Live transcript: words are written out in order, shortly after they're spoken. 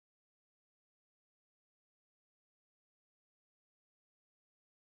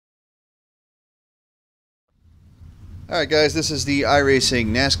Alright guys, this is the iRacing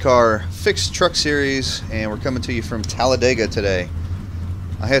NASCAR Fixed Truck Series, and we're coming to you from Talladega today.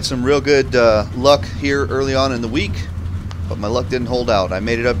 I had some real good luck here early on in the week, but my luck didn't hold out. I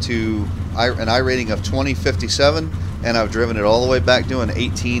made it up to an iRating of 2057, and I've driven it all the way back doing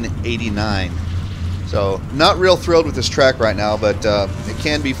 1889. So, not real thrilled with this track right now, but it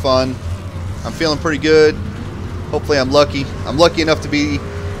can be fun. I'm feeling pretty good. Hopefully I'm lucky. I'm lucky enough to be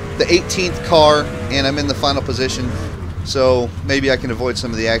the 18th car, and I'm in the final position. So maybe I can avoid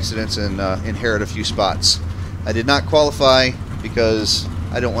some of the accidents and inherit a few spots. I did not qualify because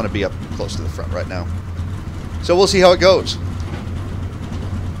I don't want to be up close to the front right now. So we'll see how it goes.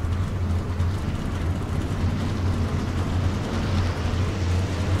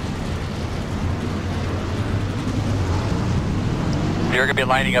 You're going to be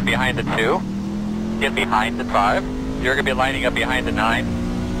lining up behind the 2. Get behind the 5. You're going to be lining up behind the 9.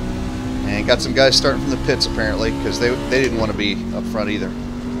 And got some guys starting from the pits apparently because they didn't want to be up front either.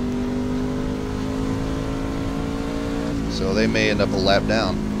 So they may end up a lap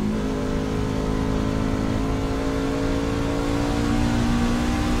down.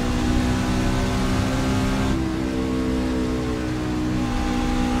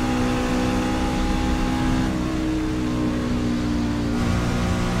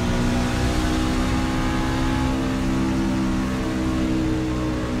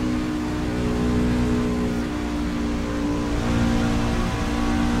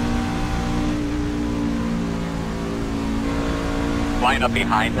 Line up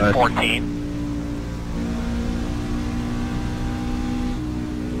behind the 14.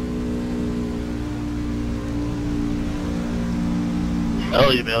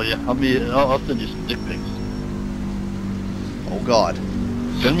 I'll email you. I'll send you some dick pics. Oh God.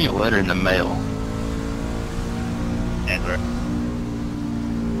 Send me a letter in the mail. Answer.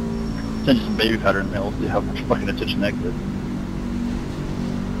 Send you some baby powder in the mail. See how much fucking attention that gets.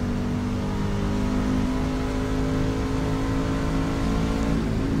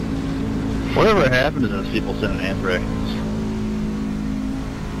 Whatever happened to those people sending anthrax?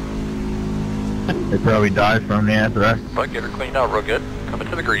 They probably died from the anthrax. But get her cleaned out real good. Coming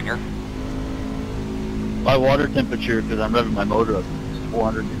to the green here. My water temperature, because I'm revving my motor up, is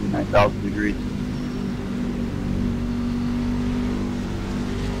 459,000 degrees.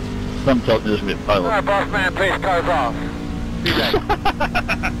 Some tells me there's going to be a pilot. Alright, boss man, pace cars off. Be back.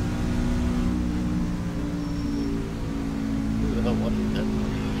 Who the hell was that?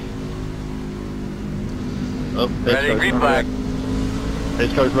 Oh, Ready, green flag.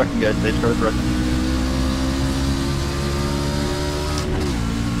 Pace car's wrecking, guys. Pace car's wrecking.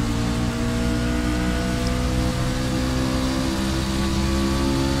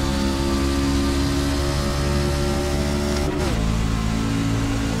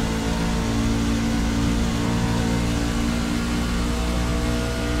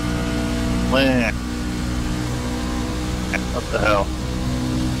 Man. What the hell?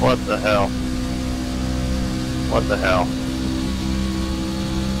 What the hell? What the hell?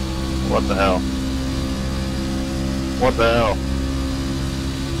 What the hell? What the hell?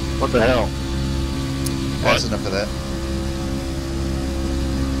 What the hell? That's enough of that.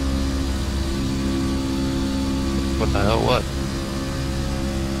 What the hell? What?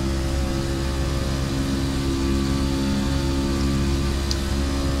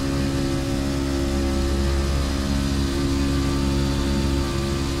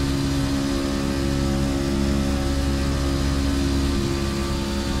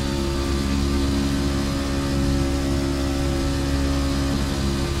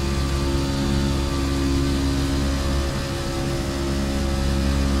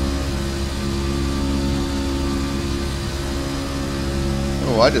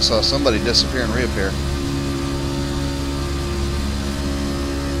 Oh, I just saw somebody disappear and reappear.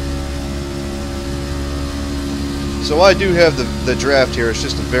 So I do have the draft here. It's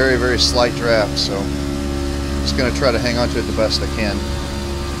just a very, very slight draft, so I'm just going to try to hang on to it the best I can.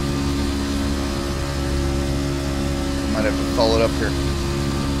 Might have to call it up here.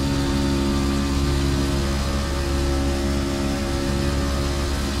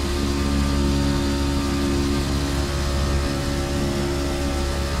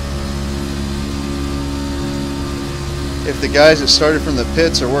 If the guys that started from the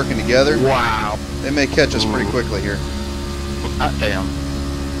pits are working together, Wow. they may catch us pretty quickly here. Hot damn.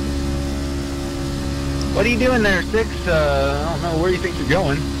 What are you doing there, Six? I don't know where you think you're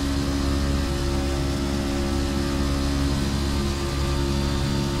going.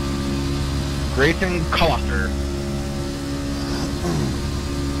 Grayson Coster.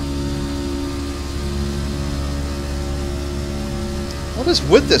 What is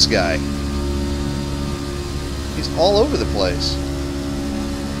with this guy? He's all over the place.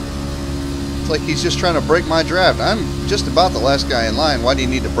 It's like he's just trying to break my draft. I'm just about the last guy in line. Why do you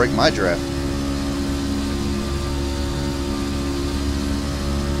need to break my draft?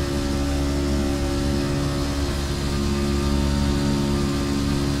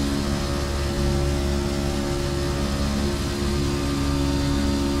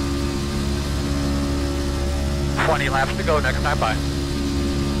 Laps to go, next time by.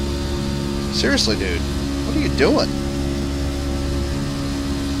 Seriously, dude, what are you doing?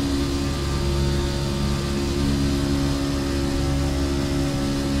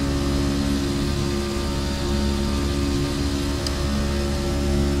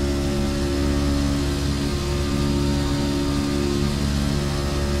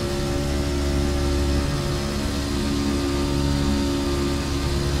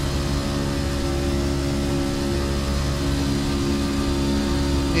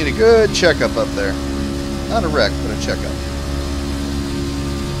 Need a good checkup up there. Not a wreck, but a checkup.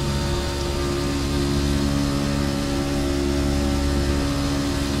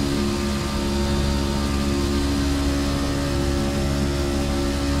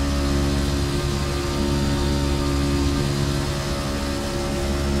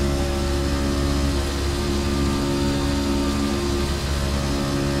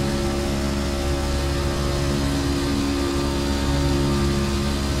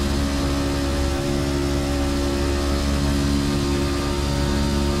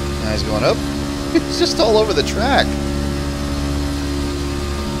 He's going up. He's just all over the track.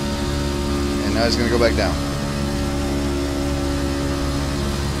 And now he's going to go back down.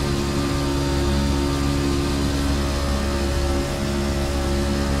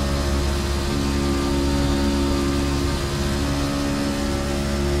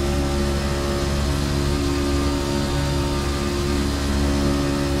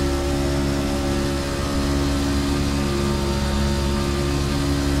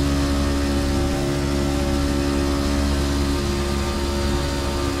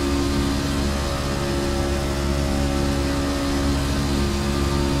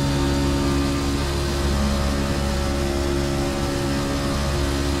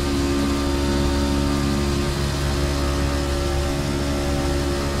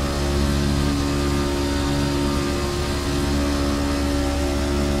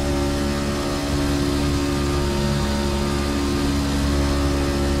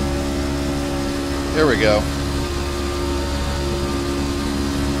 There we go.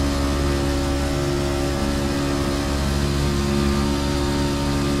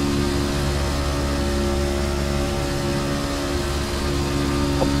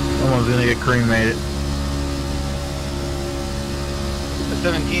 Almost gonna get cremated. The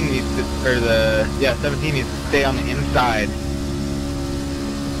 17 needs to, or the, yeah, 17 needs to stay on the inside.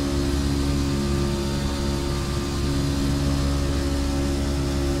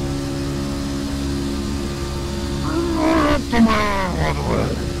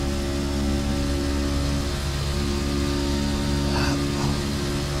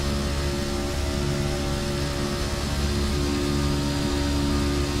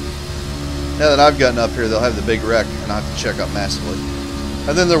 Now that I've gotten up here, they'll have the big wreck, and I'll have to check up massively.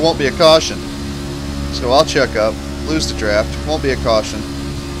 And then there won't be a caution. So I'll check up, lose the draft, won't be a caution,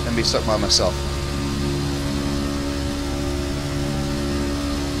 and be stuck by myself.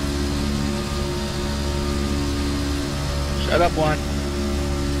 Shut up, one.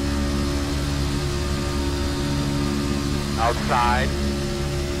 Outside.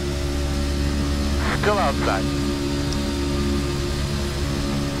 Still outside.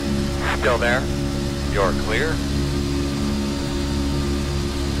 Still there. You're clear.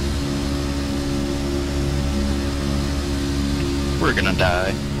 We're gonna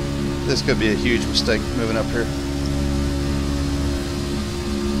die. This could be a huge mistake moving up here.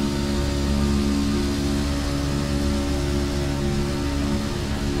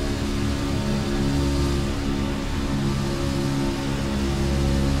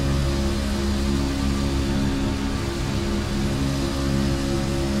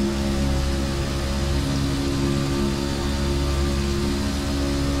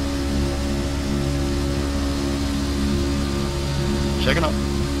 Checking up.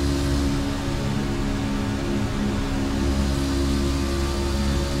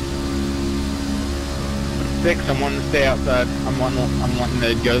 Six, I'm wanting to stay outside. I'm wanting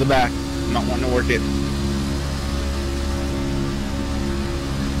to go to the back. I'm not wanting to work it.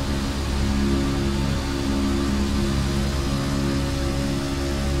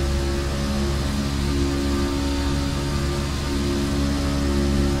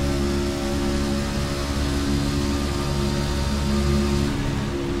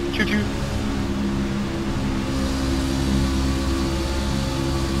 Choo-choo.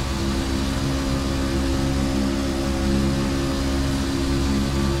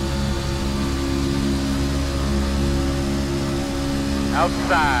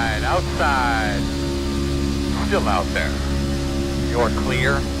 Outside, outside. Still out there. You're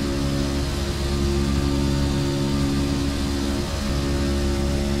clear.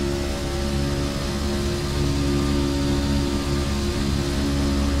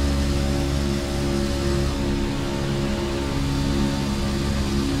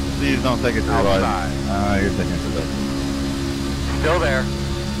 Please don't take it too hard. Outside. You're taking it too bad. Still there.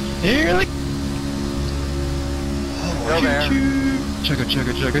 Here, like. Still there. Chugga,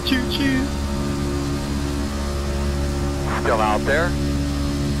 chugga, chugga, choo, choo. Still out there.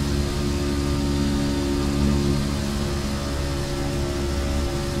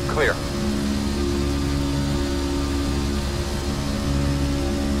 Clear.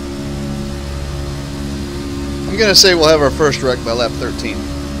 I'm going to say we'll have our first wreck by lap 13.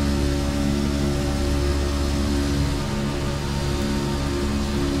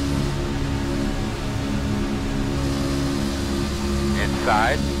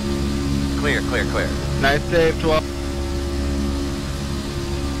 Inside. Clear, clear, clear. Nice save, 12.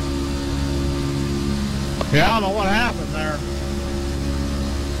 Yeah, I don't know what happened there.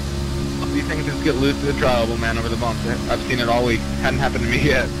 These things just get loose to the trial, man, over the bumps. I've seen it all week. Hadn't happened to me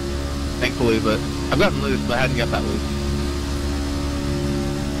yet, thankfully, but I've gotten loose, but I hadn't got that loose.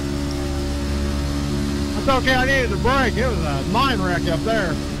 It's okay, I needed a break. It was a mine wreck up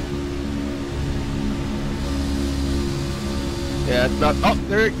there. Yeah, it's not. Oh,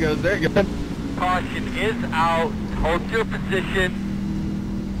 there it goes. There it goes. Caution is out. Hold your position.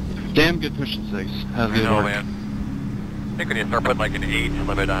 Damn good pushing 6. That was I good know, work. man. I think we need to start putting like an age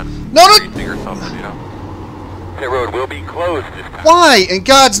limit on No, no. racing or something, you know. That road will be closed this time. Why, in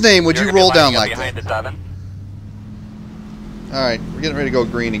God's name, would You're you gonna be roll down lining up like that? behind the 7. Alright, we're getting ready to go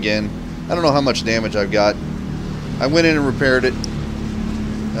green again. I don't know how much damage I've got. I went in and repaired it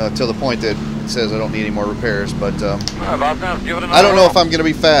till the point that it says I don't need any more repairs, but All right, boss man, let's give it another I don't know roll. if I'm going to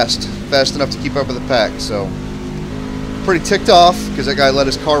be fast enough to keep up with the pack, so pretty ticked off because that guy let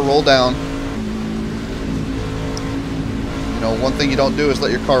his car roll down. You know, one thing you don't do is let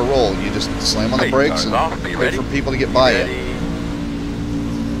your car roll. You just slam on the Hey, brakes cars and off. Be wait ready. for people to get by you. Ready.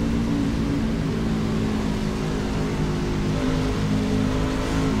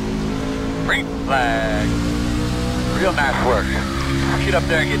 Green flag. Real nice work. Get up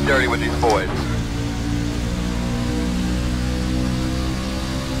there and get dirty with these boys.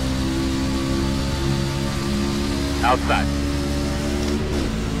 Outside.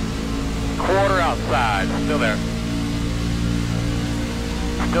 Quarter outside. Still there.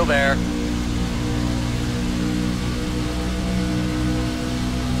 Still there.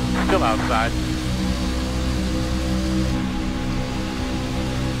 Still outside.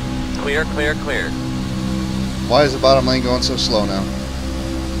 Clear, clear, clear. Why is the bottom lane going so slow now?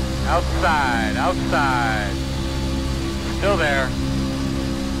 Outside, outside. Still there.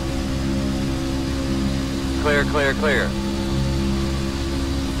 Clear, clear, clear.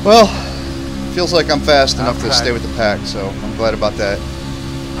 Well, feels like I'm fast enough to Outside. stay with the pack, so I'm glad about that.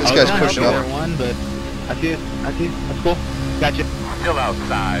 This I was guy's gonna pushing help up. you there one, but I see it. I see it. That's cool. Gotcha. Still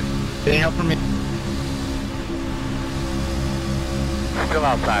outside. Any help from me? Still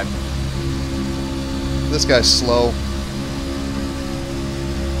outside. This guy's slow.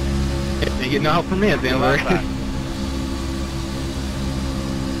 You get no help from me at the end of the Outside. race.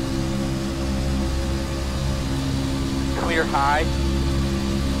 Clear high.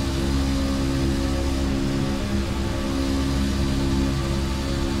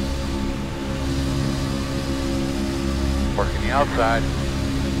 Working the outside.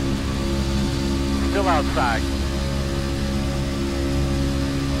 Still outside.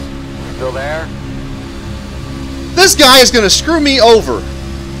 Still there. This guy is going to screw me over.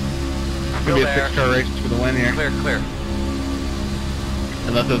 It's Still gonna be a there. 6-car race for the win here. Clear, clear.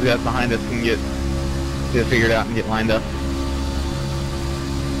 Unless those guys behind us can get it figured out and get lined up.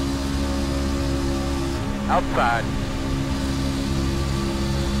 Outside.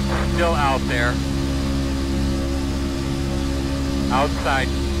 Still out there. Outside.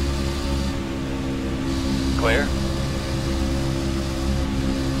 Clear.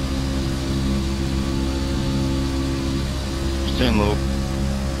 Staying low.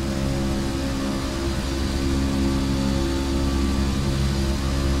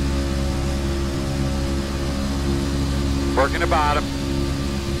 Working the bottom.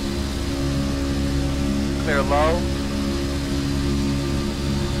 Clear low.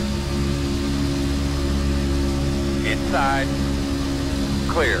 Inside.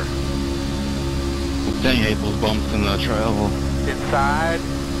 Clear. Dang, I hate those bumps in the travel. Inside.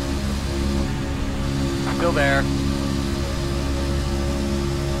 Still there.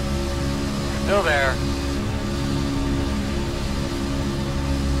 Still there.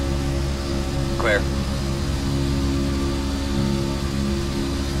 clear.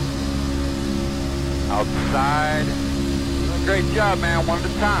 Outside. Doing a great job, man, one at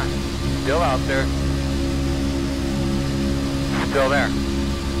a time. Still out there. Still there.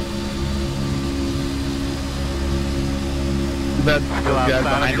 Too bad Still those guys outside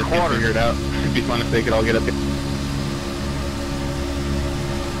behind of your us can quarter. figure it out. It'd be fun if they could all get up here.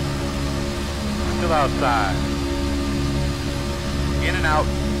 Still outside. In and out.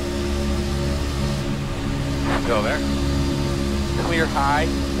 Still there. Clear high,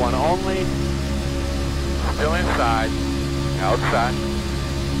 one only. Still inside. Outside.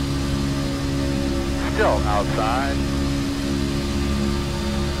 Still outside.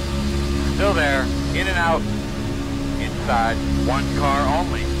 Still there. In and out. Inside. One car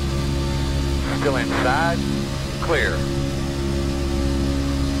only. Still inside. Clear.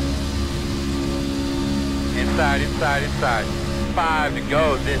 Inside, inside, inside. 5 to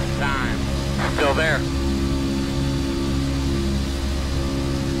go this time. Still there.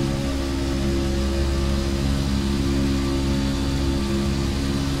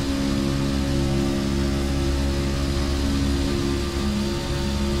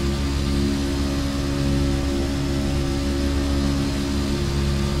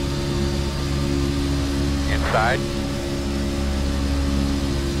 Inside.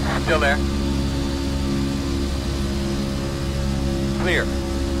 Still there. Clear.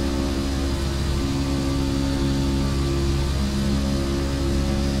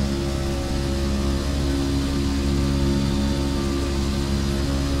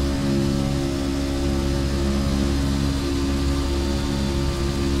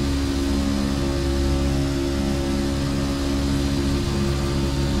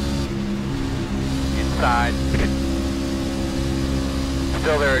 Inside.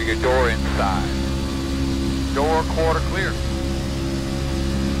 Still there at your door inside. Door quarter clear.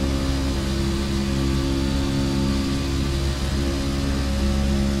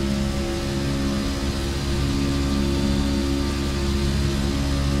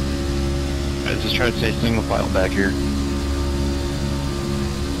 I just try to stay single file back here.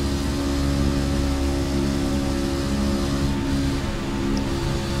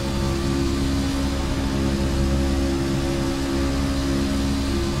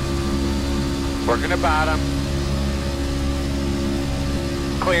 Working the bottom.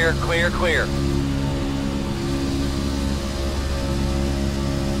 Clear, clear, clear.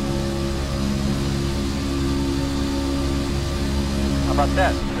 How about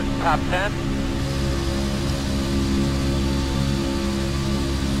that? Top 10?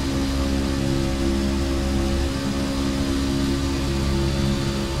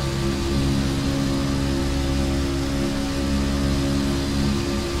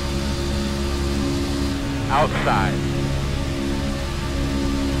 Outside.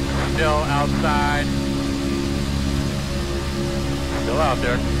 Still outside. Still out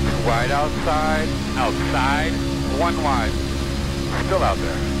there. Wide outside. Outside. One wide. Still out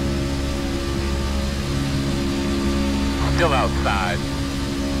there. Still outside.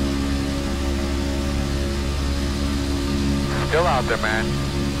 Still out there, man.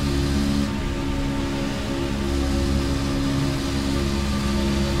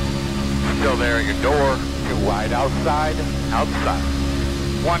 Still there at your door. Two wide outside. Outside.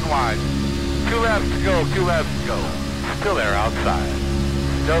 One wide. Two left to go. Two left to go. Still there outside.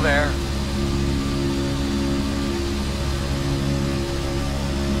 Still there.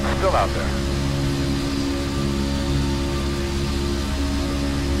 Still out there.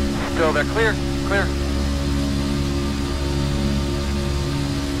 Still there. Clear. Clear.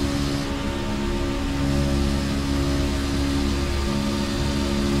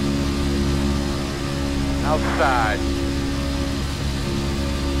 Outside.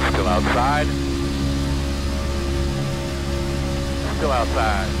 Still outside. Still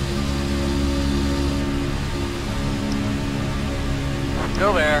outside.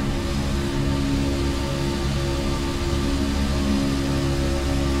 Still there.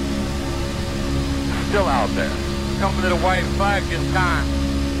 Still out there. Coming to the white flag this time.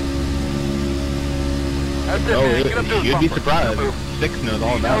 That's it, Oh, man. Get up to the you'd be bumper. surprised. Move. 6 knows all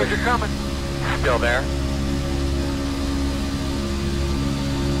He about knows it. you're coming. Still there.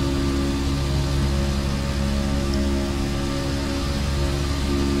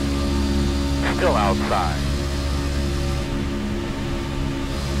 Still outside.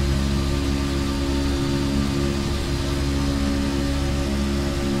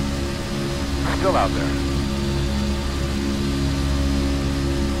 Still out there.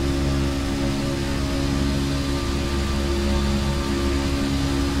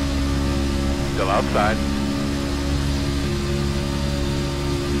 Still outside.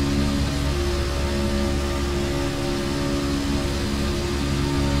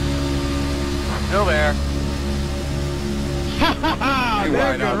 Too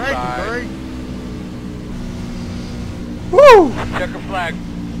wide Good racing, outside. Barry. Woo! Checker flag.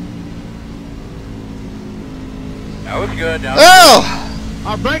 That was good. That was Oh!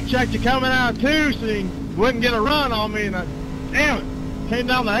 I brake checked you coming out too, so you wouldn't get a run on me, and damn it, came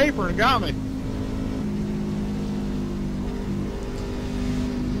down the apron and got me.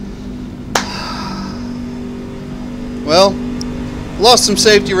 Well, lost some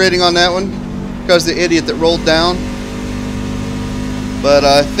safety rating on that one because of the idiot that rolled down. But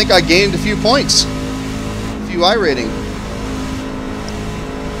I think I gained a few points. A few iRating.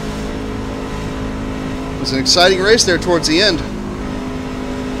 It was an exciting race there towards the end.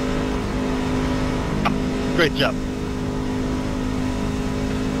 Great job.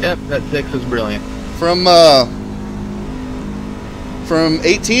 Yep, that 6 is brilliant. From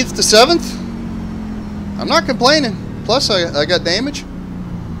 18th to 7th, I'm not complaining. Plus, I got damage.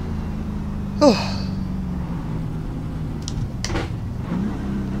 Oh.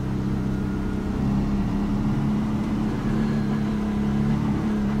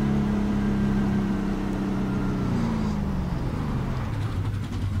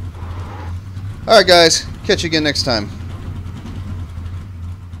 All right, guys. Catch you again next time.